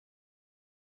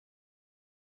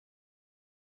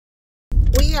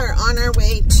we are on our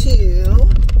way to,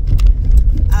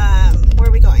 where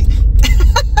are we going?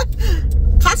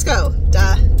 Costco,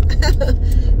 duh.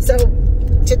 So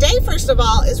today, first of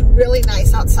all, is really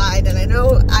nice outside, and I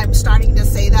know I'm starting to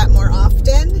say that more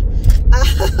often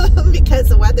because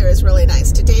the weather is really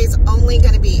nice. Today's only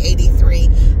going to be 83,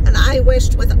 and I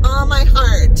wished with all my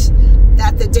heart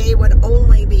that the day would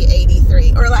only be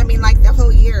 83, or I mean like the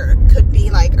whole year could be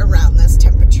like around this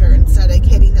temperature instead of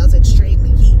hitting those extreme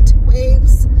heat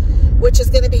waves, which is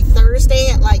going to be Thursday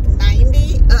at like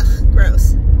 90. Ugh,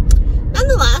 gross.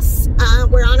 Nonetheless,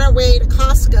 we're on our way to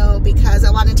Costco because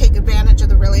I want to take advantage of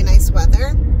the really nice weather,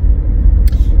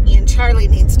 and Charlie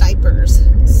needs diapers,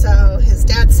 so his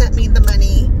dad sent me the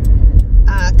money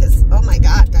because oh my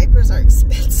god, diapers are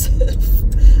expensive.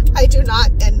 I do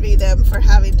not envy them for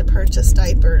having to purchase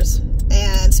diapers.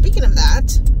 And speaking of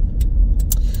that,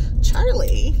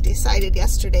 Charlie decided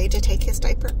yesterday to take his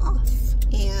diaper off,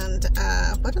 and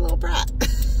what a little brat.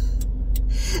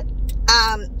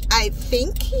 I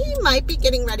think he might be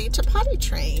getting ready to potty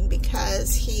train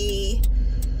because he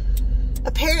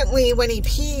apparently when he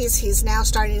pees, he's now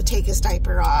starting to take his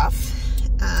diaper off,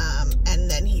 and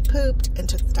then he pooped and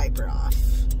took the diaper off.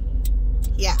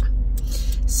 Yeah.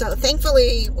 So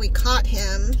thankfully we caught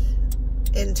him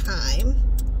in time,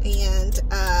 and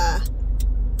I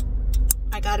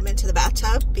got him into the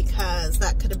bathtub because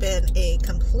that could have been a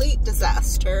complete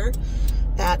disaster.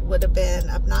 That would have been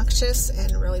obnoxious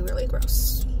and really, really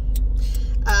gross.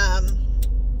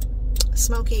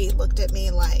 Smokey looked at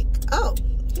me like, oh,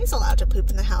 he's allowed to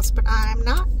poop in the house, but I'm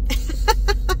not.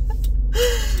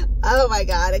 Oh my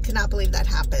god, I could not believe that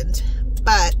happened.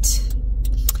 But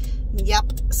yep,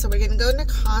 so we're gonna go into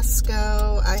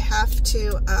Costco. I have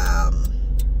to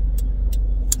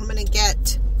I'm gonna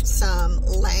get some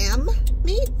lamb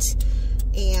meat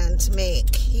and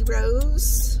make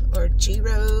heroes or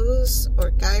gyros or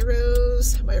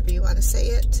gyros, however you want to say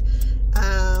it.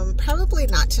 Probably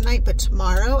not tonight, but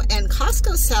tomorrow. And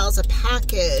Costco sells a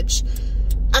package.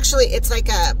 Actually, it's like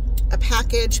a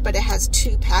package, but it has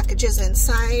 2 packages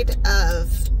inside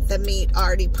of the meat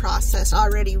already processed,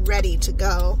 already ready to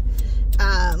go.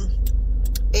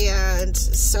 And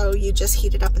so you just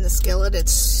heat it up in the skillet.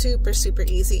 It's super, super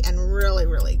easy and really,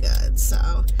 really good. So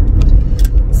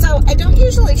I don't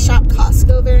usually shop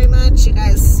Costco very much. You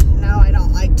guys know I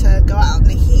don't like to go out in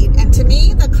the heat. And to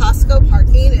me, the Costco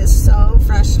parking is so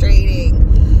frustrating.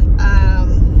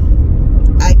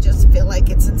 I just feel like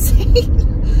it's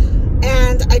insane.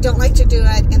 And I don't like to do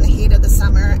it in the heat of the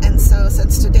summer. And so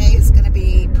since today is going to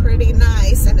be pretty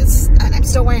nice and I'm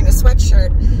still wearing a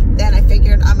sweatshirt, then I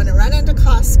figured I'm going to run into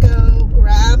Costco,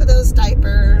 grab those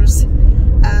diapers.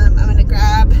 I'm going to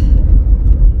grab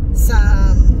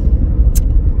some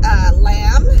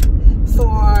lamb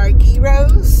for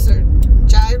gyros or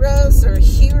gyros or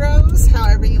heroes,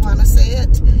 however you want to say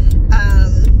it,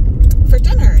 for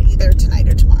dinner either tonight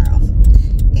or tomorrow.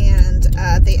 And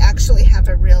they actually have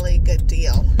a really good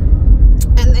deal.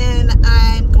 And then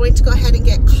I'm going to go ahead and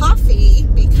get coffee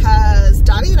because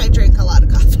Dottie and I drink a lot of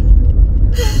coffee.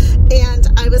 And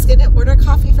I was going to order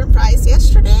coffee from Fry's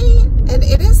yesterday, and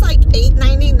it is like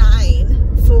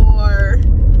 $8.99 for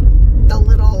the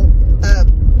little,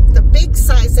 the big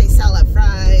size they sell at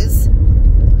Fry's,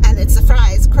 and it's a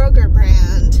Fry's Kroger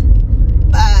brand.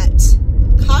 But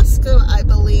Costco, I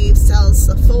believe, sells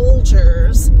the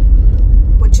Folgers,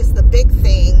 which is the big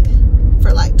thing,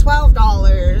 for like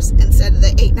 $12 instead of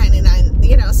the $8.99,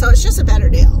 you know, so it's just a better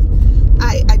deal.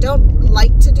 I don't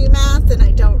like to do math, and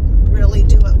I don't really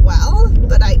do it well,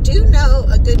 but I do know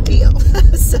a good deal.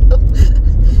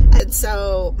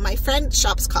 So my friend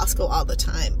shops Costco all the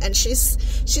time, and she's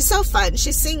so fun.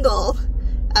 She's single,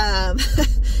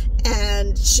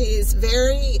 and she's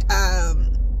very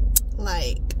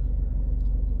like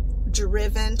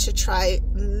driven to try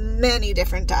many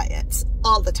different diets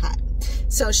all the time.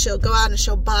 So she'll go out and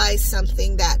she'll buy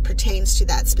something that pertains to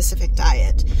that specific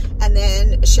diet, and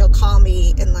then she'll call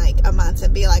me in like a month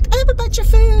and be like, I have a bunch of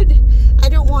food I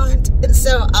don't want, and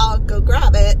so I'll go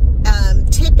grab it.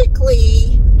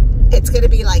 Typically it's going to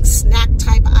be like snack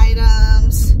type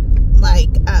items, like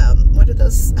what are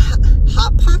those,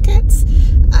 Hot Pockets?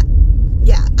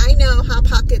 Yeah, I know Hot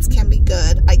Pockets can be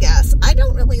good, I guess. I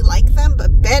don't really like them,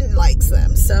 but Ben likes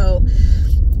them. So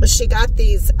she got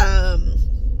these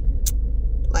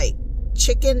like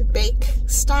chicken bake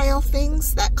style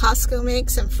things that Costco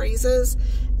makes and freezes,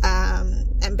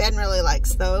 and Ben really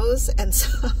likes those. And so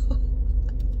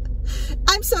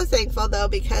I'm so thankful though,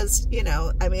 because, you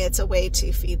know, I mean, it's a way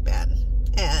to feed Ben,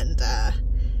 and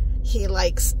he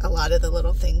likes a lot of the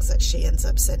little things that she ends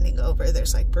up sending over.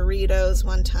 There's like burritos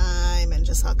one time and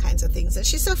just all kinds of things. And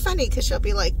she's so funny because she'll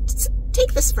be like,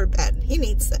 take this for Ben. He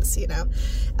needs this, you know.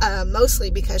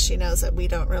 Mostly because she knows that we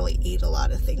don't really eat a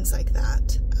lot of things like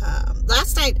that.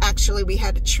 Last night, actually, we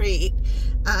had a treat.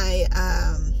 I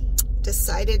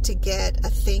decided to get a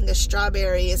thing of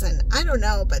strawberries. And I don't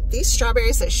know, but these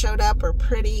strawberries that showed up are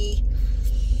pretty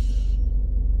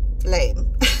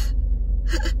lame.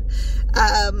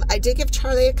 I did give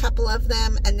Charlie a couple of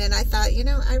them, and then I thought, you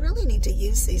know, I really need to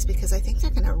use these because I think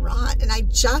they're going to rot, and I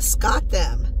just got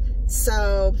them.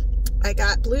 So I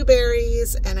got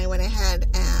blueberries, and I went ahead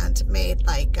and made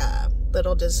like a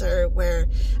little dessert where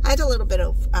I had a little bit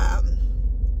of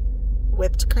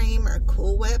whipped cream or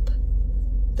Cool Whip,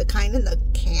 the kind in the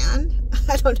can.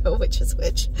 I don't know which is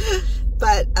which,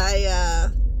 but I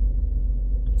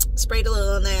sprayed a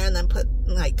little in there and then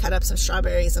cut up some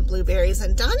strawberries and blueberries.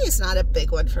 And Donnie's not a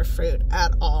big one for fruit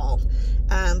at all.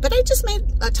 But I just made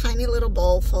a tiny little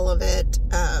bowl full of it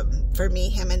for me,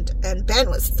 him, and Ben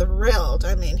was thrilled.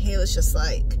 I mean, he was just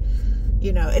like,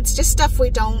 you know, it's just stuff we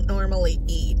don't normally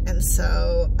eat. And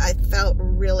so I felt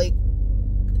really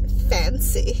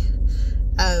fancy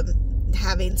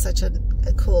having such a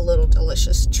cool little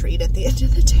delicious treat at the end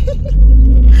of the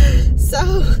day.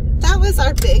 So that was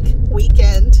our big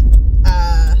weekend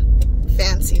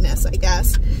fanciness, I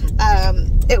guess.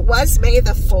 It was May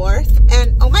the 4th,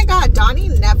 and oh my God, Donnie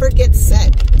never gets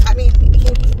sick. I mean,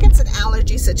 he gets an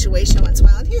allergy situation once in a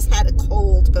while, and he's had a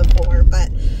cold before,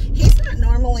 but he's not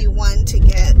normally one to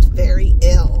get very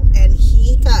ill. And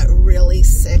he got really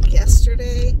sick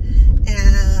yesterday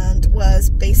and was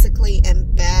basically in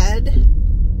bed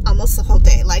almost the whole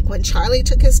day. Like when Charlie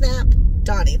took his nap,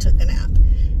 Donnie took a nap.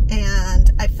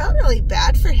 And I felt really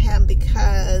bad for him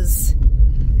because,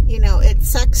 you know, it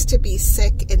sucks to be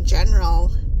sick in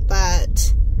general,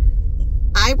 but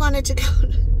I wanted to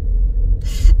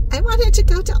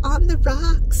go to On the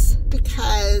Rocks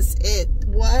because it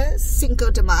was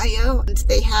Cinco de Mayo and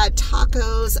they had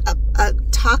tacos, a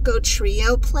taco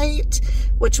trio plate,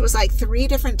 which was like 3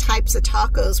 different types of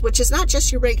tacos, which is not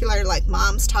just your regular like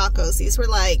mom's tacos. These were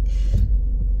like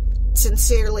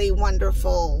sincerely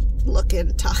wonderful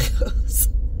looking tacos.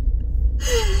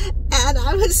 And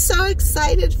I was so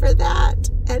excited for that.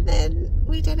 And then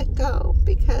we didn't go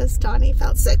because Donnie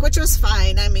felt sick, which was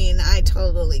fine. I mean, I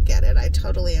totally get it. I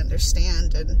totally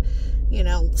understand. And, you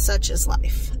know, such is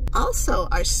life. Also,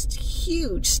 are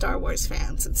huge Star Wars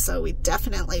fans. And so we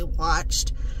definitely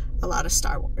watched a lot of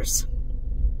Star Wars.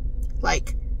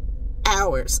 Like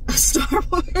hours of Star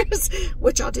Wars,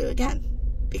 which I'll do again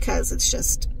because it's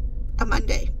just a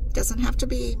Monday. It doesn't have to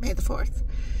be May the 4th.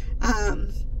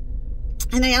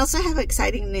 And I also have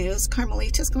exciting news.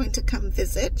 Carmelita's going to come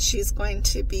visit. She's going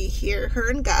to be here, her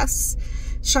and Gus.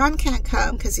 Sean can't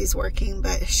come because he's working,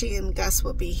 but she and Gus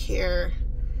will be here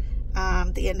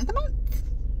the end of the month.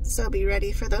 So be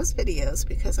ready for those videos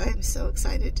because I am so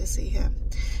excited to see him.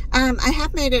 I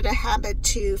have made it a habit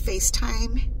to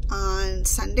FaceTime on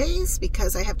Sundays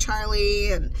because I have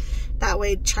Charlie, and that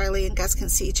way Charlie and Gus can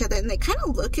see each other. And they kind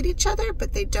of look at each other,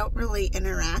 but they don't really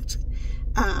interact.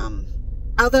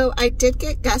 Although I did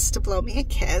get Gus to blow me a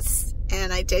kiss,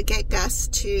 and I did get Gus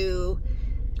to,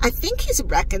 I think he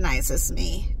recognizes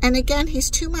me. And again,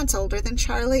 he's 2 months older than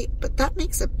Charlie, but that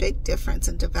makes a big difference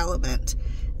in development.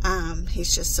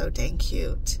 He's just so dang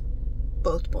cute.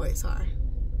 Both boys are.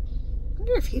 I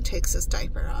wonder if he takes his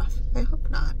diaper off. I hope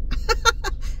not.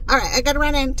 All right, I gotta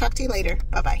run in. Talk to you later.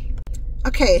 Bye-bye.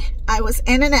 Okay, I was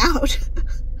in and out.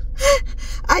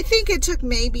 I think it took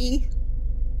maybe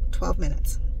 12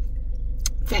 minutes.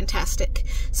 Fantastic.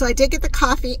 So I did get the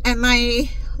coffee, and my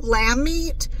lamb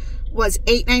meat was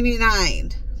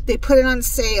 $8.99. They put it on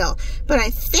sale, but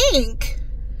I think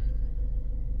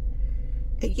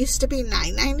it used to be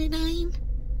 $9.99,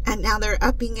 and now they're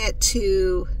upping it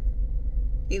to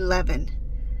 $11.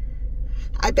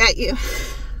 I bet you.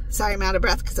 Sorry, I'm out of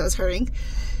breath because I was hurrying.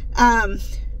 I'm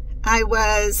trying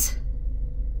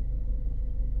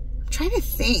to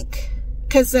think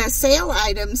because the sale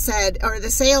item said, or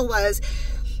the sale was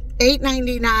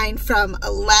 $8.99 from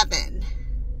 $11,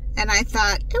 and I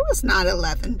thought it was not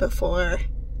 $11 before.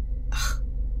 I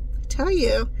tell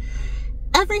you,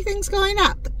 everything's going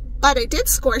up. But I did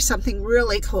score something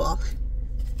really cool.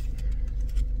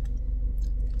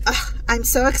 I'm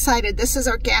so excited. This is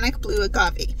organic blue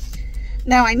agave.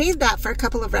 Now I need that for a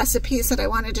couple of recipes that I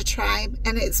wanted to try,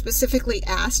 and it specifically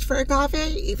asked for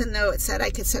agave, even though it said I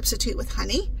could substitute with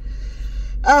honey.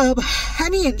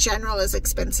 Honey in general is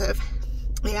expensive,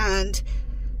 and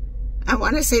I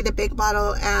want to say the big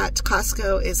bottle at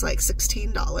Costco is like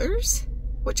 $16,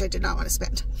 which I did not want to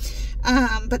spend.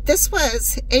 But this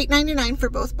was $8.99 for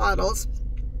both bottles.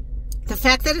 The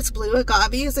fact that it's blue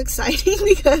agave is exciting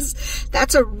because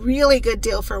that's a really good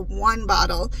deal for one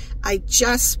bottle. I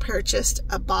just purchased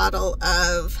a bottle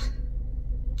of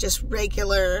just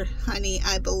regular honey,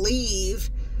 I believe,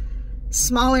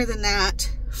 smaller than that,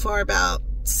 for about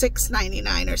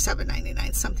 $6.99 or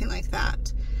 $7.99, something like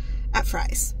that, at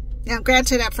Fry's. Now,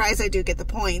 granted, at Fry's I do get the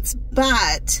points,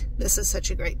 but this is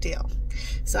such a great deal.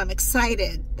 So I'm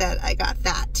excited that I got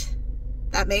that.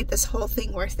 That made this whole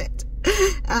thing worth it.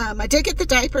 I did get the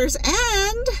diapers,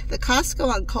 and the Costco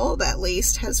on Cold, at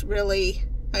least, has really,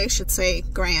 I should say,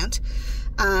 Grant.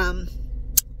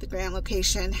 The Grant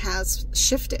location has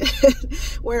shifted.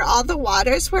 Where all the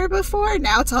waters were before,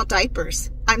 now it's all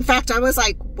diapers. In fact, I was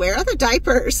like, where are the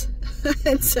diapers?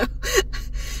 And so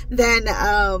then,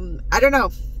 I don't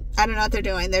know what they're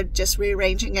doing. They're just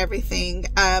rearranging everything.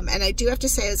 And I do have to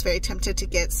say I was very tempted to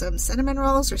get some cinnamon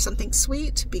rolls or something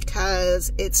sweet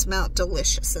because it smelled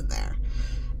delicious in there.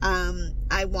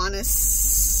 I want to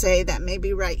say that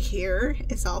maybe right here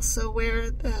is also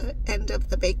where the end of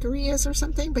the bakery is or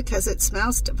something, because it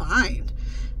smells divine.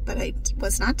 But I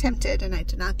was not tempted and I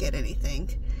did not get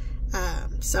anything.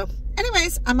 So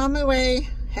anyways, I'm on my way,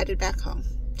 headed back home.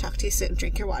 Talk to you soon.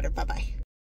 Drink your water. Bye-bye.